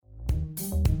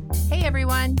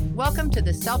everyone. Welcome to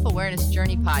the Self-Awareness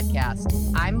Journey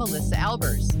podcast. I'm Melissa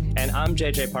Albers. And I'm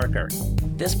JJ Parker.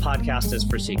 This podcast is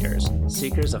for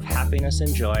seekers of happiness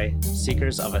and joy,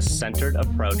 seekers of a centered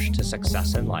approach to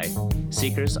success in life,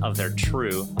 seekers of their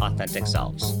true, authentic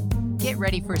selves. Get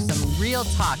ready for some real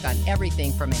talk on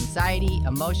everything from anxiety,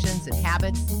 emotions, and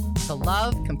habits to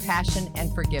love, compassion,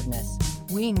 and forgiveness.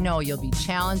 We know you'll be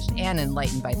challenged and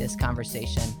enlightened by this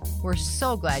conversation. We're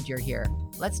so glad you're here.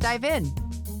 Let's dive in.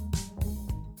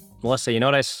 Melissa, you know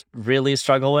what I really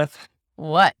struggle with?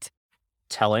 What?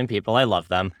 Telling people I love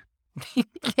them.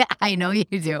 Yeah, I know you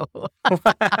do.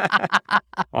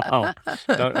 Wow,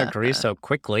 don't agree so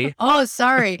quickly. Oh,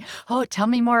 sorry. Oh, tell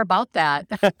me more about that.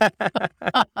 That's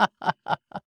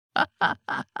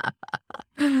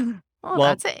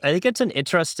it. I think it's an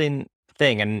interesting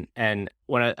thing. And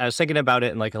when I was thinking about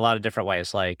it in like a lot of different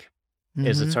ways, like,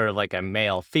 is it sort of like a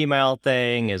male-female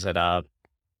thing? Is it a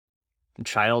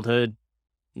childhood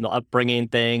upbringing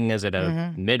thing? Is it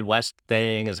a Midwest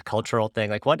thing? Is it a cultural thing?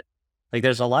 Like what? Like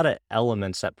there's a lot of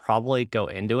elements that probably go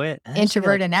into it.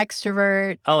 Introvert and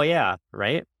extrovert. Oh yeah,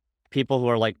 right? People who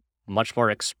are like much more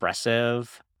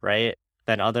expressive, right,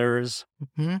 than others.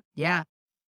 Yeah.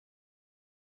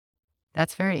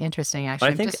 That's very interesting, But actually.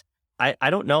 I think I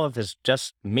don't know if it's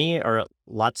just me or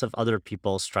lots of other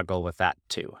people struggle with that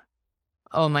too.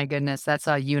 Oh my goodness, that's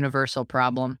a universal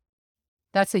problem.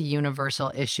 That's a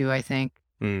universal issue, I think.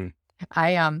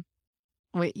 I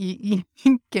wait,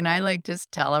 can I like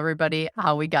just tell everybody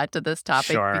how we got to this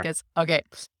topic? Sure. Because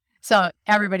so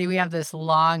everybody, we have this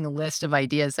long list of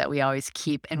ideas that we always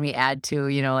keep and we add to,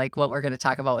 like what we're going to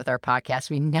talk about with our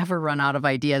podcast. We never run out of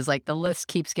ideas. Like the list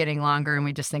keeps getting longer and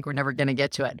we just think we're never going to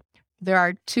get to it. There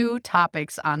are two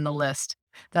topics on the list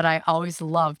that I always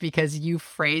love because you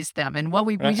phrased them. And what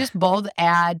we just both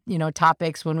add,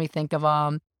 topics when we think of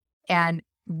them. And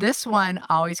this one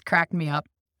always cracked me up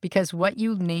because what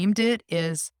you named it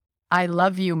is I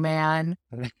love you, man,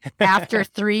 after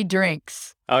 3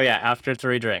 drinks. Oh yeah, after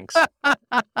 3 drinks.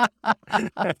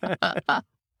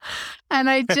 And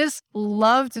I just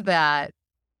loved that.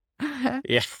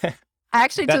 Yeah.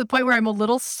 Actually, to the point where I'm a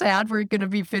little sad we're going to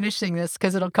be finishing this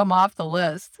because it'll come off the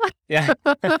list. Yeah.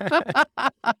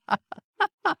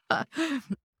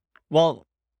 Well,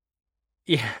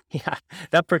 yeah.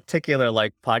 That particular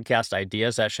like podcast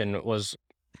idea session was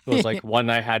like one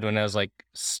I had when I was like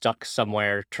stuck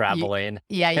somewhere traveling.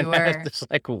 Yeah, you And I was were.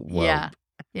 just like, whoa.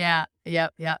 Yeah.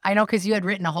 I know because you had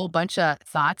written a whole bunch of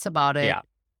thoughts about it Yeah.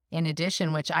 in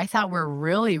addition, which I thought were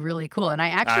really, really cool. And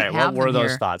I All actually right. have What were them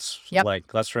those here. thoughts? Yep.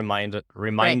 Like, let's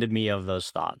reminded me of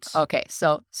those thoughts. Okay,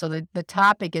 so the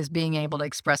topic is being able to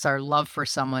express our love for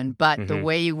someone, but the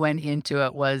way you went into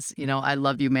it was, I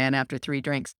love you, man, after 3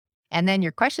 drinks. And then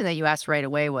your question that you asked right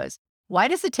away was, why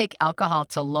does it take alcohol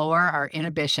to lower our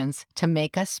inhibitions to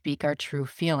make us speak our true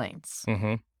feelings?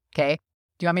 Okay.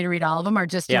 Do you want me to read all of them or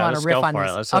just do you want to let's riff go on for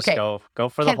this? it. Let's just go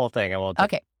for the whole thing, and we'll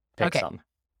pick Okay. some.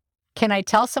 Can I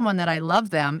tell someone that I love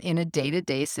them in a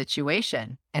day-to-day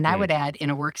situation? And I would add in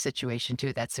a work situation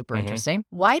too. That's super interesting.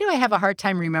 Why do I have a hard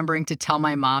time remembering to tell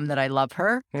my mom that I love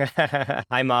her?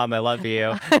 Hi, Mom. I love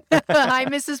you. Hi,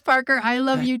 Mrs. Parker. I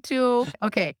love you too.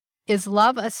 Okay. Is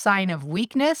love a sign of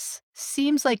weakness?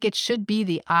 Seems like it should be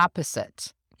the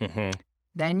opposite.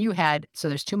 Then you had, so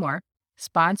there's 2 more.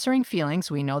 Sponsoring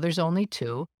feelings. We know there's only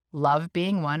 2. Love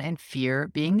being one and fear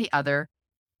being the other.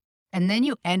 And then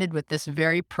you ended with this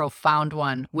very profound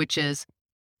one, which is,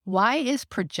 why is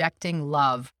projecting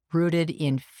love rooted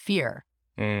in fear?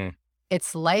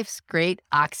 It's life's great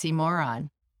oxymoron.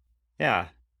 Yeah.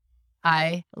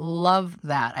 I love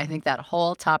that. I think that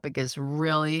whole topic is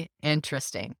really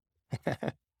interesting.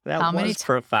 That was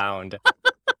profound.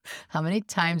 How many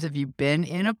times have you been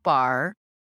in a bar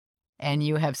and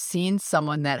you have seen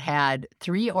someone that had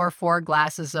 3 or 4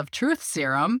 glasses of truth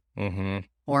serum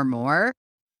or more,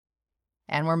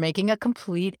 and were making a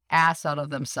complete ass out of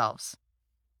themselves?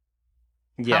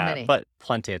 Yeah, How many? but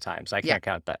plenty of times. I can't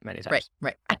count that many times.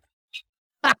 Right.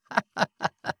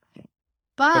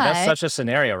 But that's But such a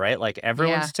scenario, right? Like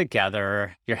everyone's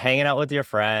together, you're hanging out with your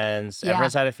friends,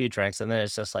 everyone's had a few drinks, and then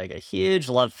it's just like a huge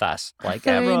love fest. Like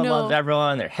I everyone loves know.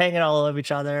 everyone, they're hanging all over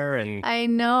each other, and I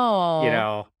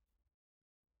know.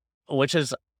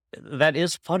 that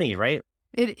is funny, right?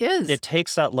 It is. It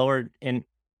takes that lower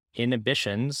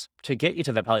inhibitions to get you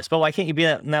to that place. But why can't you be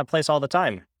in that place all the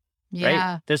time?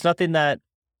 Yeah. Right? There's nothing that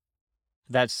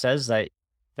says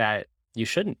that you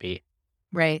shouldn't be.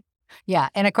 Right. Yeah.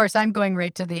 And of course, I'm going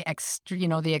right to the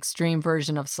the extreme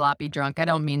version of sloppy drunk. I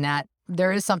don't mean that.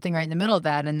 There is something right in the middle of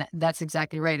that. And that's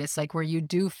exactly right. It's like where you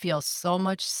do feel so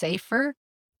much safer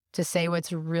to say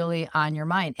what's really on your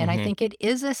mind. And I Hmm. think it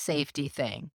is a safety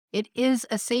thing. It is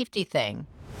a safety thing.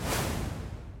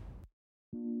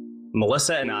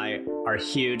 Melissa and I are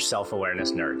huge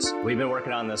self-awareness nerds. We've been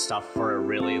working on this stuff for a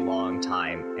really long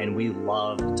time, and we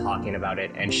love talking about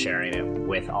it and sharing it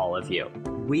with all of you.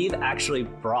 We've actually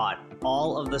brought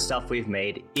all of the stuff we've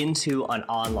made into an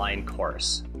online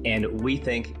course, and we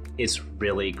think it's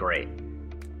really great.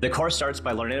 The course starts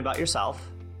by learning about yourself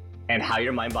and how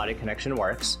your mind-body connection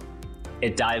works.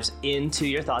 It dives into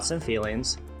your thoughts and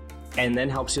feelings, and then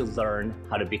helps you learn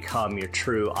how to become your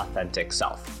true, authentic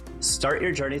self. Start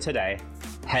your journey today.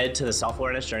 Head to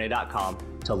theselfawarenessjourney.com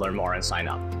to learn more and sign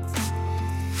up.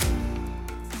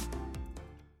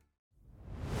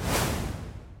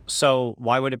 So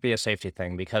why would it be a safety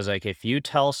thing? Because like if you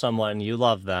tell someone you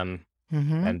love them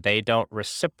Mm-hmm. and they don't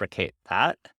reciprocate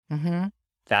that, Mm-hmm.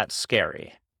 that's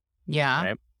scary, Yeah.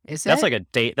 right? Is That's it? like a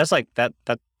date. That's like that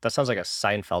sounds like a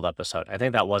Seinfeld episode. I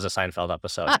think that was a Seinfeld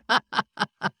episode,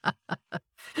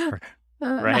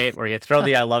 right? Where you throw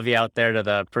the I love you out there to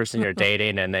the person you're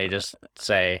dating and they just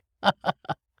say,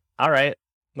 all right,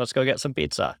 let's go get some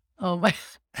pizza. Oh my.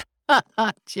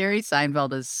 Jerry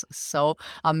Seinfeld is so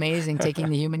amazing taking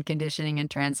the human conditioning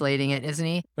and translating it, isn't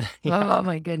he? Yeah. Oh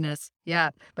my goodness.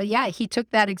 Yeah. But yeah, he took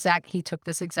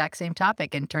this exact same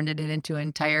topic and turned it into an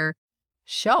entire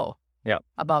show Yeah.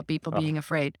 about people Oh, being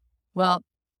afraid. Well,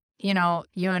 you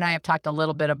and I have talked a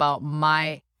little bit about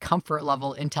my comfort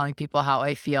level in telling people how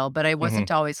I feel, but I mhm.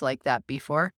 wasn't always like that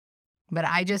before. But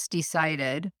I just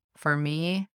decided for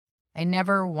me, I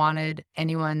never wanted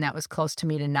anyone that was close to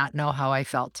me to not know how I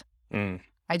felt. Mm.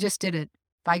 I just did it.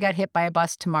 If I got hit by a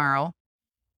bus tomorrow,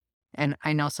 and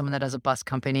I know someone that has a bus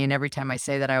company, and every time I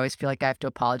say that, I always feel like I have to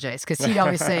apologize because he'd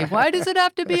always say, "Why does it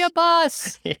have to be a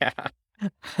bus?" Yeah.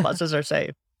 Buses are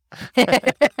safe.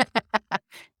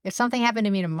 If something happened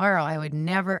to me tomorrow, I would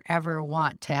never, ever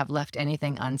want to have left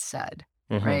anything unsaid,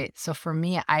 Hmm. right? So for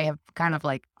me, I have kind of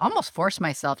like almost forced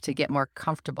myself to get more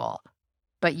comfortable.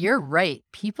 But you're right.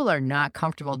 People are not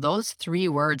comfortable. Those 3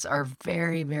 words are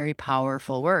very, very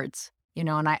powerful words. And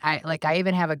I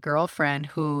even have a girlfriend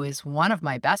who is one of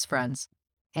my best friends.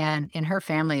 And in her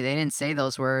family, they didn't say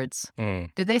those words.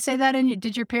 Mm. Did they say that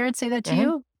did your parents say that to Hmm.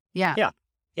 you? Yeah. Yeah.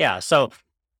 Yeah. So,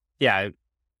 yeah,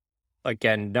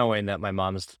 again, knowing that my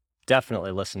mom's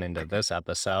definitely listening to this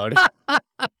episode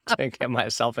to get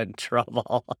myself in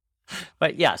trouble.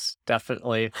 But yes,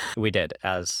 definitely we did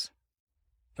as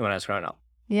when I was growing up.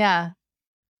 Yeah.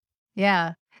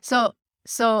 Yeah. So,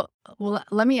 well,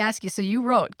 let me ask you. So you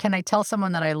wrote, "Can I tell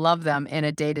someone that I love them in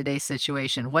a day-to-day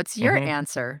situation?" What's your Hmm.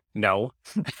 answer? No.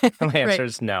 My Right. answer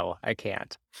is no, I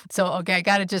can't. So, okay, I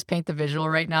got to just paint the visual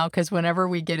right now because whenever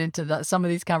we get into some of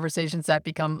these conversations that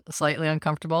become slightly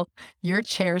uncomfortable, your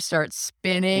chair starts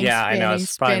spinning, Yeah, I know. spinning,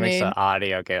 It probably makes the spinning.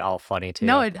 audio get all funny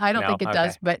No, too. I don't No? think it Okay.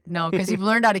 does, but no, because you've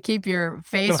learned how to keep your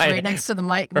face My- right next to the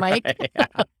mic. right.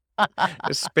 Yeah.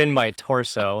 Just spin my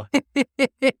torso.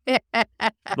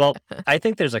 Well, I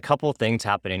think there's a couple things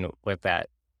happening with that,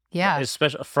 Yeah.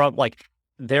 especially from like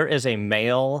there is a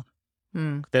male.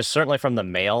 Mm. There's certainly from the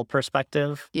male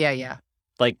perspective, Yeah, yeah.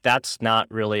 like that's not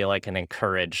really like an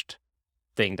encouraged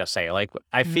thing to say. Like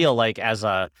I Mm. feel like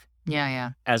Yeah,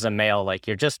 yeah. as a male, like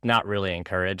you're just not really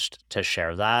encouraged to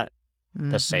share that,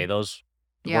 to say Mhm. those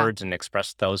Yeah. words and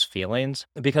express those feelings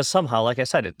because somehow, like I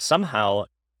said,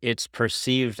 it's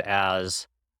perceived as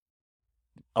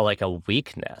like a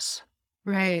weakness,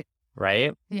 Right.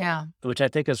 right? Yeah. Which I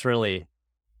think is really,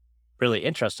 really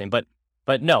interesting. But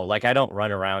no, like I don't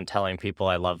run around telling people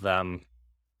I love them,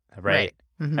 right? Right.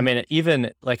 I Mhm. mean,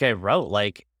 even like I wrote,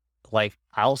 like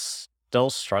I'll still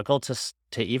struggle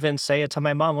to even say it to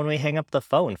my mom when we hang up the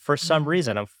phone for some Mm.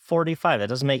 reason. I'm 45. That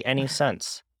doesn't make any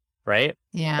sense, right?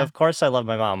 Yeah. Of course I love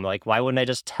my mom. Like, why wouldn't I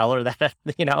just tell her that,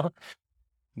 you know?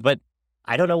 But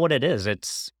I don't know what it is.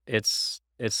 It's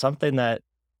something that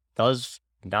does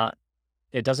not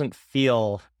it doesn't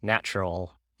feel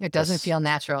natural. It doesn't This feel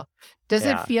natural. Does it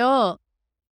Yeah. feel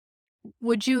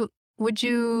Would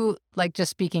you like, just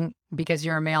speaking because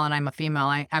you're a male and I'm a female,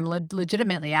 I'm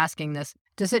legitimately asking this.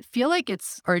 Does it feel like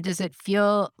does it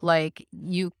feel like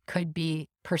you could be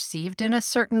perceived in a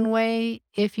certain way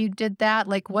if you did that?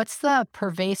 Like, what's the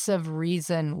pervasive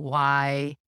reason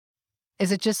why?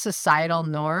 Is it just societal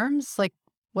norms? Like,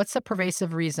 what's the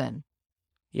pervasive reason?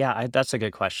 Yeah, that's a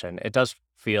good question. It does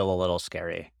feel a little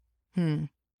scary. Hmm.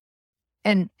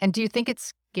 And do you think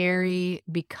it's scary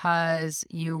because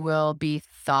you will be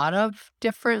thought of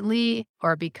differently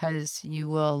or because you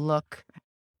will look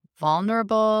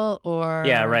vulnerable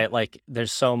Yeah, or right. Like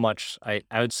there's so much I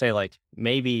would say like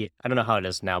maybe I don't know how it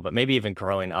is now, but maybe even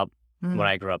growing up when Mm,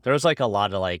 I grew up, there was like a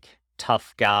lot of like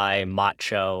tough guy,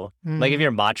 macho. Like if Mhm.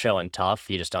 you're macho and tough,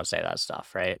 you just don't say that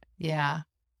stuff, right? Yeah.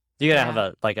 You gotta have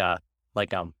Yeah.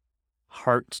 a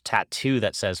heart tattoo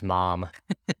that says mom,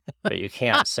 but you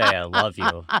can't say I love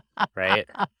you, right?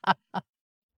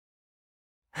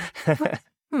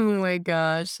 Oh my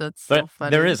gosh, that's so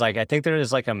But there funny. is like I think there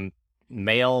is like a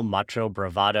male macho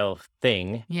bravado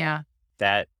thing Yeah.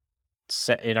 that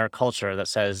in our culture that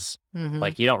says Mhm.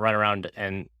 like you don't run around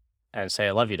and say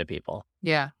I love you to people.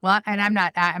 Yeah. Well, and I'm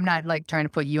not, like, trying to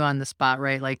put you on the spot,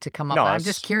 right, like, to come up, No, but I'm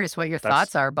just curious what your that's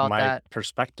thoughts are about my that.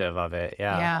 perspective of it.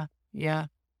 Yeah. Yeah. Yeah.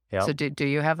 Yep. So do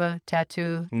you have a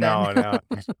tattoo then? No, no.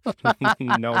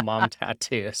 No mom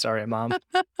tattoo. Sorry, mom.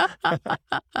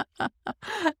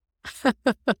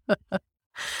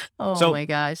 Oh So, my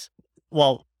gosh.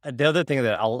 well, the other thing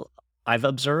that I've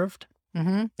observed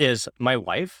Mhm. is my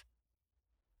wife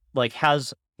like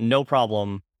has no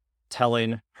problem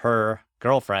telling her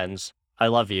girlfriends, "I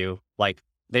love you." Like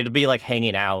they'd be like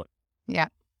hanging out, Yeah.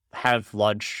 have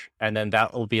lunch, and then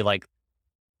that will be like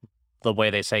the way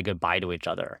they say goodbye to each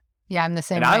other. Yeah, I'm the And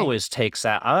same way. I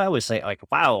always say like,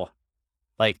 "Wow,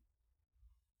 like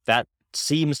that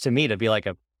seems to me to be like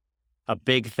a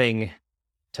big thing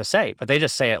to say," but they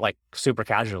just say it like super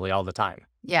casually all the time.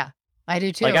 Yeah. I do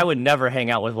Like I too. would never hang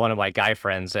out with one of my guy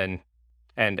friends and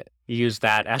use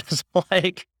that as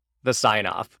like the sign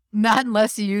off. Not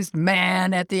unless you used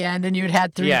 "man" at the end and you'd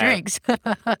had 3 Yeah, drinks.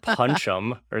 punch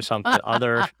them or something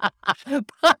other,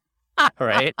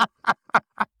 right?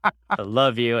 I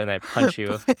love you, and I punch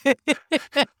you.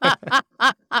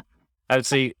 That's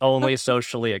the only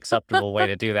socially acceptable way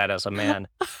to do that as a man.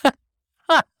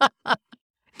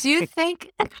 Do you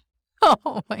think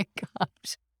oh my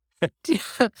gosh. Do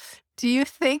you do you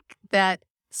think that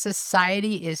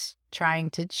society is trying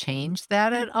to change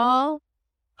that at all?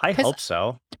 I 'Cause hope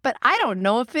so. but I don't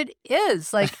know if it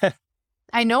is, like,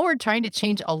 I know we're trying to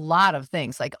change a lot of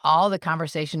things, like all the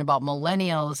conversation about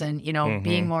millennials and,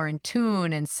 being Mhm. more in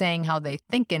tune and saying how they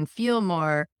think and feel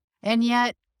more, and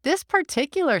yet this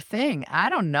particular thing, I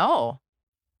don't know.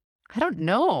 I don't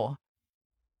know.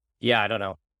 Yeah, I don't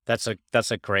know. That's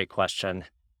a great question.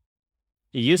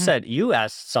 You Hmm. said you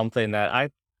asked something that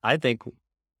I think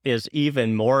is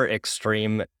even more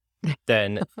extreme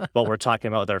than what we're talking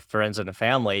about with our friends and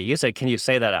family. You said, "Can you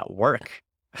say that at work?"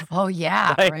 Oh,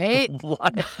 yeah, Like, right?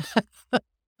 what?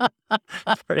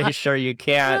 Pretty sure you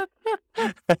can't.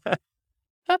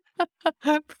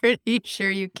 Pretty sure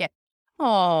you can.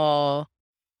 Oh,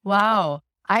 wow.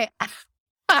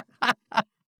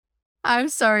 I'm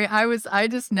sorry. I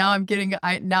just now I'm getting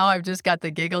now I've just got the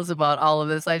giggles about all of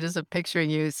this. I just am picturing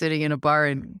you sitting in a bar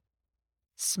and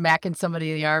smacking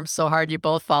somebody in the arm so hard you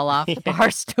both fall off the bar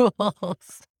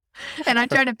stools. And I'm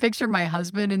trying to picture my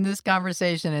husband in this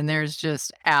conversation, and there's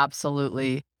just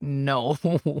absolutely no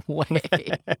way.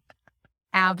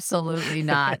 Absolutely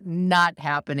not. Not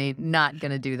happening. Not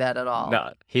gonna do that at all.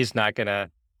 No, he's not gonna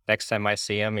next time I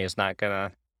see him, he's not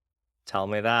gonna tell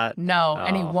me that. No,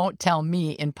 and he Oh, won't tell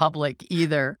me in public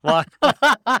either. what?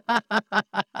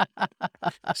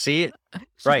 See?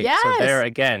 Right, so there Yes.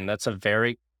 again, that's a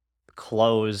very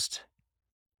closed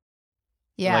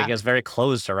like, Yeah. it's very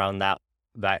closed around that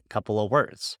couple of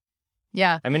words.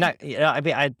 Yeah. I mean, not yeah, I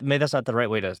mean, maybe that's not the right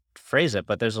way to phrase it,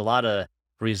 but there's a lot of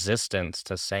resistance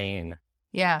to saying,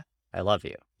 Yeah. "I love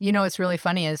you." What's really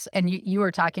funny is and you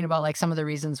were talking about, like, some of the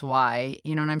reasons why,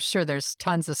 and I'm sure there's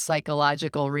tons of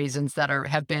psychological reasons that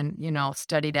have been,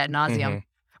 studied ad nauseum. Mhm,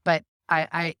 But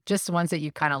I just the ones that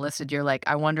you kinda listed, you're like,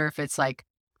 I wonder if it's, like,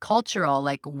 cultural,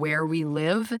 like, where we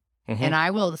live. mhm, And I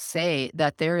will say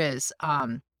that there is,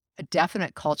 a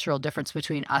definite cultural difference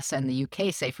between us and the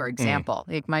UK, say, for mm. example.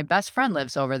 Like, my best friend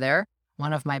lives over there,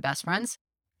 one of my best friends,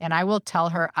 and I will tell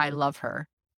her I love her.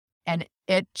 And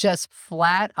it just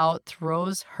flat out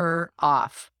throws her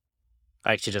off.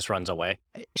 Like, she just runs away.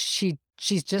 She's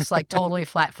just, like, totally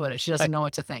flat-footed, she doesn't know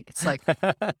what to think. It's like,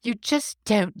 Like "You just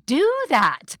don't do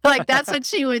that." Like, that's what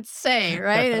she would say,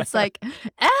 right? It's like,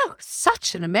 "Oh,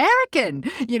 such an American,"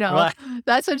 you know? Right.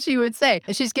 That's what she would say,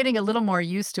 and she's getting a little more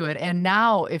used to it, and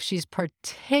now if she's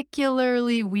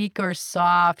particularly weak or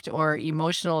soft or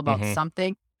emotional about Mhm.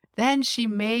 something, then she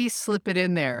may slip it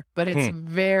in there, but it's Hmm,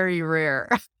 very rare.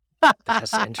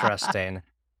 that's interesting.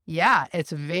 Yeah, it's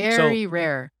So, very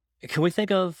rare. can we think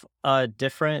of a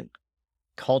different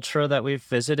culture that we've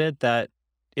visited that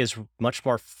is much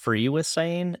more free with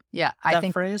saying Yeah,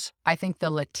 that phrase? I think the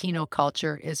Latino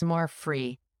culture is more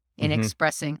free in Mhm.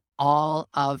 expressing all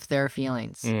of their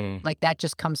feelings. Mm. Like, that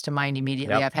just comes to mind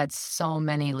immediately. Yep. I've had so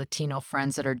many Latino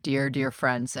friends that are dear, dear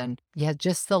friends, and, yeah,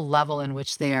 just the level in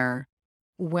which they are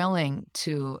willing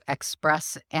to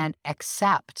express and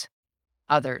accept,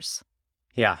 others.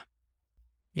 Yeah.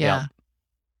 Yep. Yeah.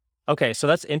 Okay, so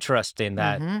that's interesting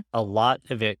that Mm-hmm. a lot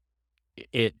of it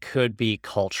could be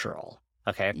cultural.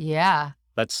 Okay. Yeah.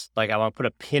 Let's I want to put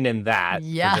a pin in that for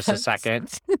just a Yes.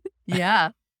 second. Yeah.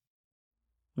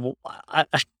 Well,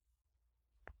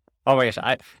 oh my gosh,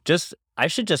 I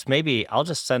should just maybe I'll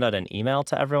just send out an email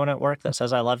to everyone at work that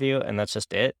says I love you, and that's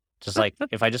just it. Just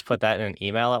if I just put that in an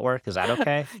email at work, is that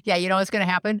okay? Yeah, you know what's gonna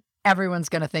happen? Everyone's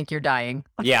gonna think you're dying.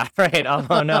 Yeah, right.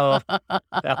 Oh no,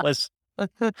 that was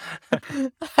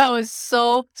That was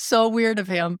so, so weird of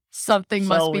him. Something so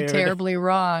must be weird. terribly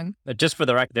wrong. Just for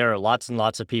the record, there are lots and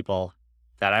lots of people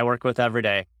that I work with every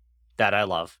day that I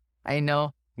love. I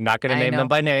know. I'm not going to I name them know.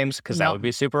 by names because that No. would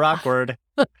be super awkward.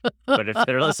 But if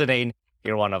they're listening,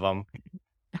 you're one of them.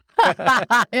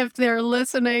 If they're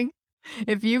listening,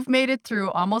 if you've made it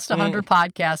through almost 100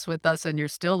 podcasts with us and you're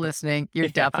still listening, you're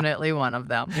Yeah. definitely one of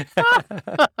them.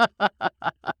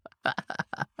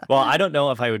 Well, I don't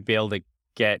know if I would be able to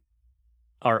get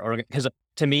because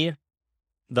to me,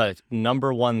 the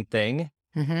number one thing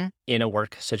Mm-hmm. in a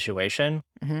work situation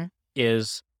Mm-hmm.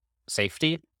 is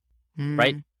safety, Mm.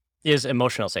 right? Is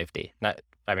emotional safety. Not,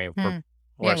 I mean, we're Mm.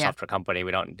 a Yeah. software company.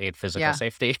 We don't need physical Yeah.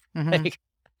 safety. Mhm. Like,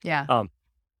 Yeah.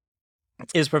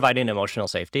 is providing emotional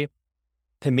safety.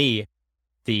 To me,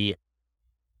 the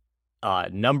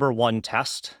number one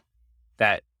test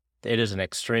that it is an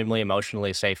extremely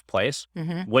emotionally safe place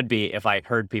Mm-hmm. would be if I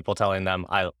heard people telling them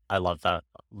I love them,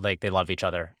 like they love each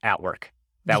other at work.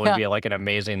 That would Yeah. be like an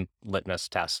amazing litmus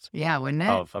test Yeah, wouldn't it?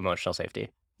 of emotional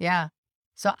safety. Yeah.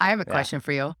 So I have a Yeah. question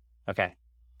for you. Okay.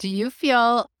 Do you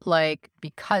feel like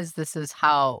because this is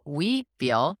how we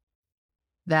feel,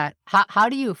 that how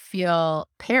do you feel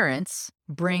parents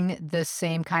bring the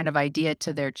same kind of idea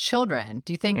to their children?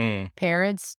 Do you think Mm.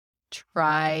 parents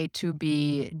try to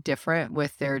be different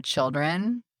with their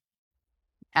children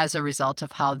as a result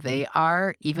of how they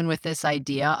are, even with this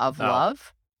idea of Oh.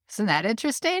 love? Isn't that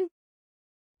interesting?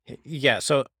 Yeah.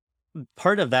 So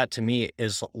part of that to me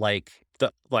is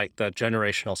the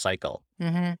generational cycle,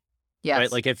 Mm-hmm. Yes.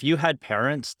 right? Like if you had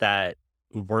parents that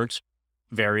weren't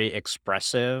very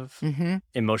expressive, Mm-hmm.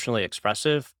 emotionally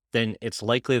expressive, then it's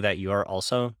likely that you're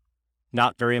also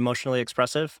not very emotionally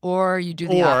expressive, Or you do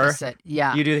the or opposite.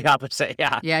 Yeah. you do the opposite.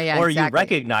 Yeah. Yeah, Or you exactly.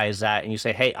 recognize that and you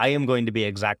say, hey, I am going to be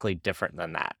exactly different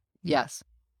than that. Yes.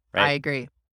 I Right. agree.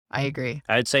 I agree.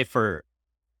 I'd say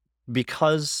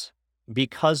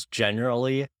because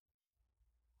generally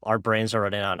our brains are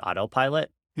running on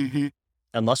autopilot, Mm-hmm.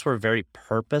 unless we're very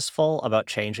purposeful about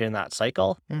changing that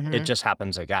cycle, Mm-hmm. it just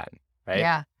happens again. Right.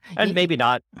 Yeah. And Y-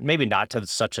 maybe not to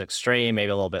such extreme, maybe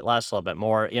a little bit less, a little bit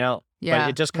more, but Yeah.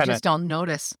 it just You kind of, just don't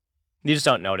notice. you just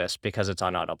don't notice because it's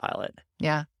on autopilot.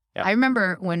 Yeah. Yeah. I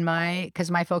remember when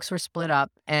because my folks were split up,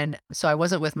 and so I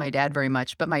wasn't with my dad very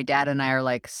much, but my dad and I are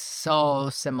like so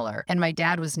similar. And my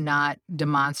dad was not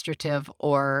demonstrative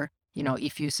or,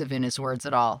 effusive in his words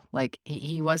at all. Like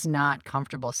he was not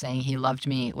comfortable saying he loved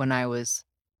me when I was,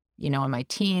 in my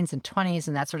teens and 20s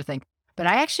and that sort of thing. But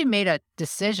I actually made a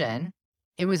decision.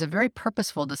 It was a very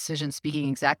purposeful decision, speaking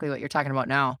exactly what you're talking about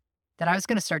now, that I was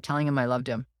going to start telling him I loved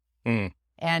him. Mm.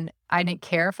 And I didn't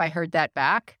care if I heard that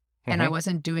back. And I Mhm.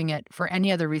 wasn't doing it for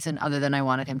any other reason other than I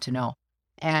wanted him to know.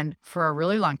 And for a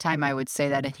really long time, I would say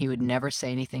that and he would never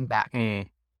say anything back. Mm.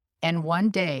 And one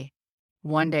day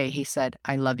he said,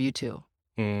 I love you too.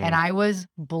 Mm. And I was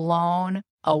blown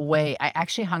away. I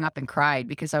actually hung up and cried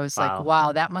because I was like, Wow.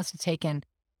 wow, that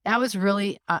was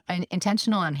really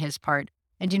intentional on his part.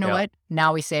 And you know Yeah. what?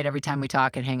 Now we say it every time we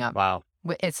talk and hang up. Wow.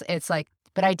 It's like,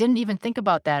 but I didn't even think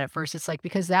about that at first. It's like,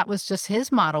 because that was just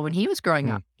his model when he was growing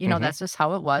up. Mhm. That's just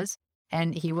how it was.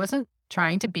 And he wasn't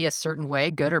trying to be a certain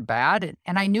way, good or bad.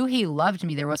 And I knew he loved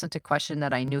me. There wasn't a question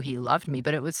that I knew he loved me,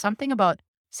 but it was something about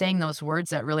saying those words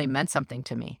that really meant something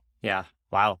to me. Yeah.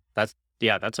 Wow. That's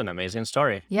an amazing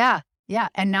story. Yeah. Yeah.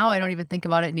 And now I don't even think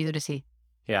about it. Neither does he.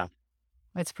 Yeah.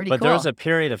 It's pretty But cool. there was a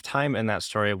period of time in that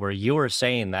story where you were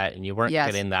saying that and you weren't Yes.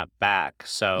 getting that back.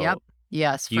 So Yep.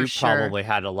 Yes, for you sure. probably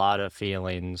had a lot of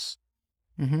feelings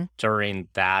Mm-hmm. during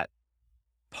that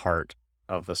part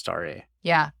of the story,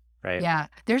 Yeah. right? Yeah.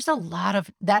 There's a lot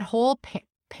of that whole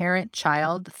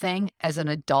parent-child thing as an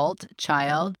adult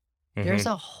child. There's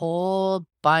Mhm. a whole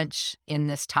bunch in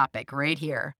this topic right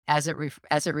here as it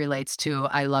relates to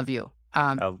I love you.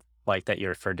 Of like that you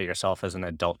referred to yourself as an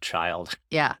adult child.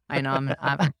 Yeah, I know.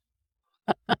 I'm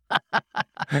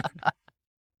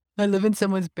I live in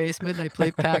someone's basement and I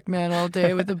play Pac-Man all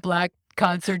day with a black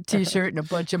concert T-shirt and a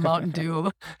bunch of Mountain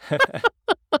Dew.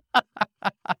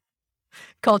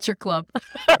 Culture Club.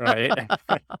 Right.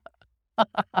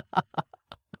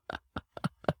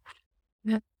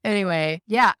 Anyway,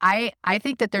 yeah, I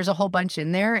think that there's a whole bunch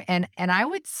in there, and I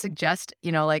would suggest,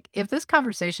 like, if this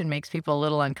conversation makes people a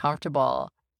little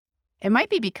uncomfortable, it might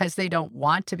be because they don't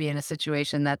want to be in a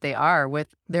situation that they are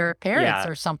with their parents Yeah.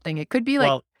 or something. It could be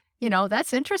like, Well,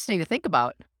 that's interesting to think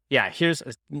about. yeah, here's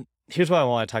what I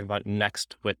want to talk about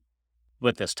next with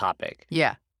this topic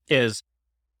Yeah. is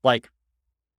like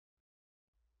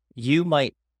you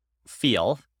might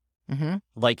feel Mm-hmm.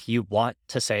 like you want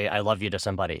to say I love you to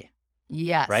somebody,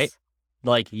 right? Yes.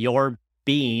 Like your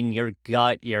being, your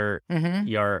gut, Mm-hmm.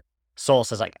 your soul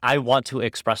says like I want to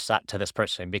express that to this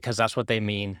person because that's what they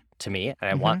mean to me and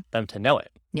I Mm-hmm. want them to know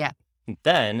it. Yeah. And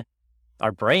then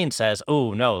our brain says,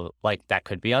 "Oh no, like that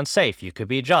could be unsafe. You could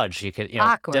be judged. You could, da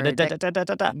da Awkward. da da da da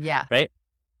da," da," Yeah. right?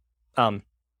 Um,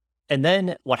 and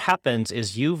then what happens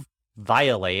is you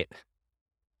violate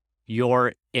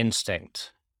your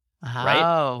instinct, right?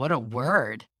 Oh, what a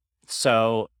word.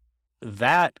 So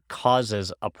that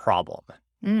causes a problem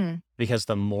Mm. because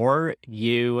the more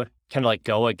you kind of like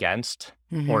go against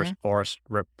Mm-hmm. or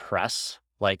repress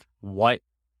like what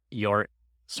your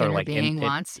sort of Inner like being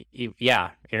wants.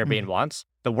 inner being Mm. wants,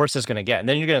 the worse it's going to get. And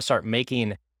then you're going to start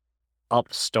making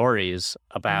up stories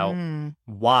about Mm.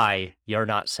 why you're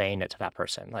not saying it to that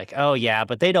person. Like, oh yeah,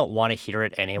 but they don't want to hear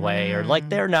it anyway, or like Mm.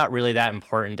 they're not really that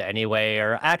important anyway,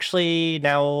 or actually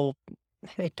no,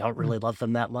 they don't Mm. really love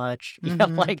them that much.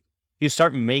 Mm-hmm. Like you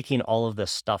start making all of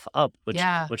this stuff up,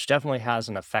 Yeah. which definitely has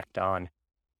an effect on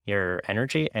your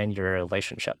energy and your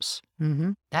relationships.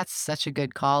 Mm-hmm. That's such a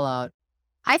good call out.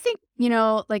 I think,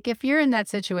 like if you're in that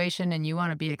situation and you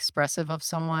want to be expressive of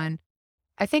someone,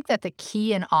 I think that the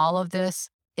key in all of this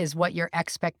is what your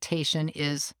expectation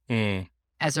is Mm,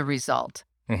 as a result.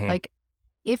 hmm. Like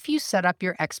if you set up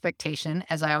your expectation,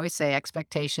 as I always say,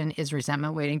 expectation is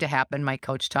resentment waiting to happen. My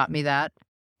coach taught me that,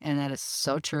 and that is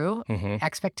so true. Hmm.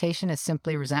 Expectation is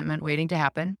simply resentment waiting to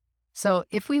happen. So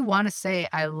if we want to say,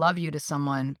 I love you to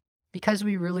someone because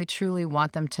we really truly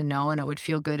want them to know and it would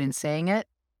feel good in saying it,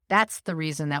 that's the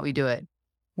reason that we do it.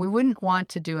 We wouldn't want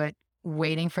to do it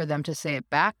waiting for them to say it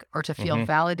back or to feel Hmm.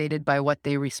 validated by what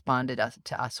they responded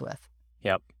to us with.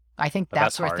 Yep. I think But that's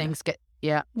that's where hard. things get,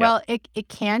 yeah. Yep. Well, it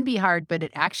can be hard, but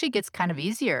it actually gets kind of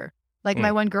easier. Like my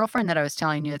Mm, one girlfriend that I was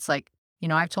telling you, it's like,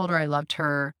 I've told her I loved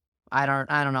her. I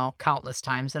don't know, countless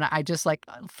times. And I just like,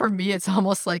 for me, it's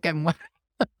almost like I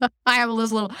have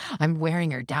this little, I'm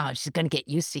wearing her down. She's going to get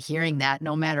used to hearing that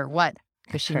no matter what.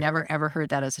 Because she never ever heard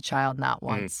that as a child, not mm,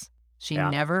 once. She yeah.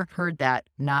 never heard that,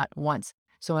 not once.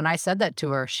 So when I said that to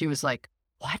her, she was like,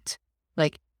 what?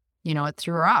 Like, it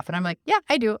threw her off. And I'm like, yeah,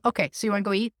 I do. Okay. So you want to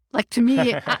go eat? Like to me,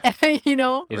 You just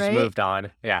right? moved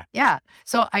on. Yeah. Yeah.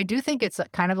 So I do think it's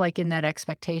kind of like in that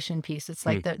expectation piece. It's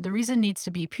like Mm, the reason needs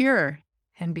to be pure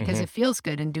and because hmm. it feels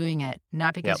good in doing it,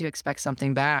 not because Yep. you expect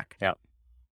something back. Yep.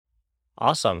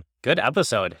 Awesome. Good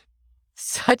episode.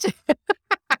 Such a,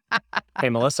 Hey,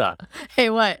 Melissa, hey,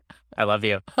 what? I love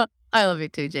you. I love you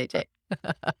too, JJ.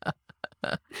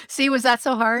 See, was that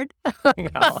so hard?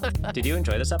 No. Did you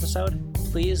enjoy this episode?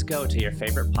 Please go to your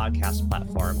favorite podcast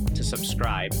platform to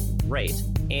subscribe, rate,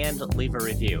 and leave a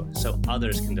review so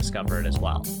others can discover it as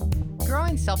well.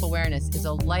 Growing self-awareness is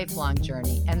a lifelong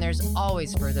journey, and there's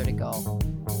always further to go.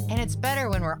 And it's better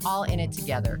when we're all in it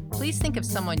together. Please think of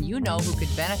someone you know who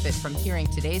could benefit from hearing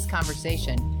today's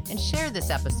conversation and share this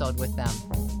episode with them.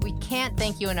 We can't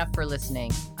thank you enough for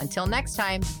listening. Until next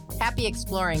time, happy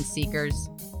exploring, seekers.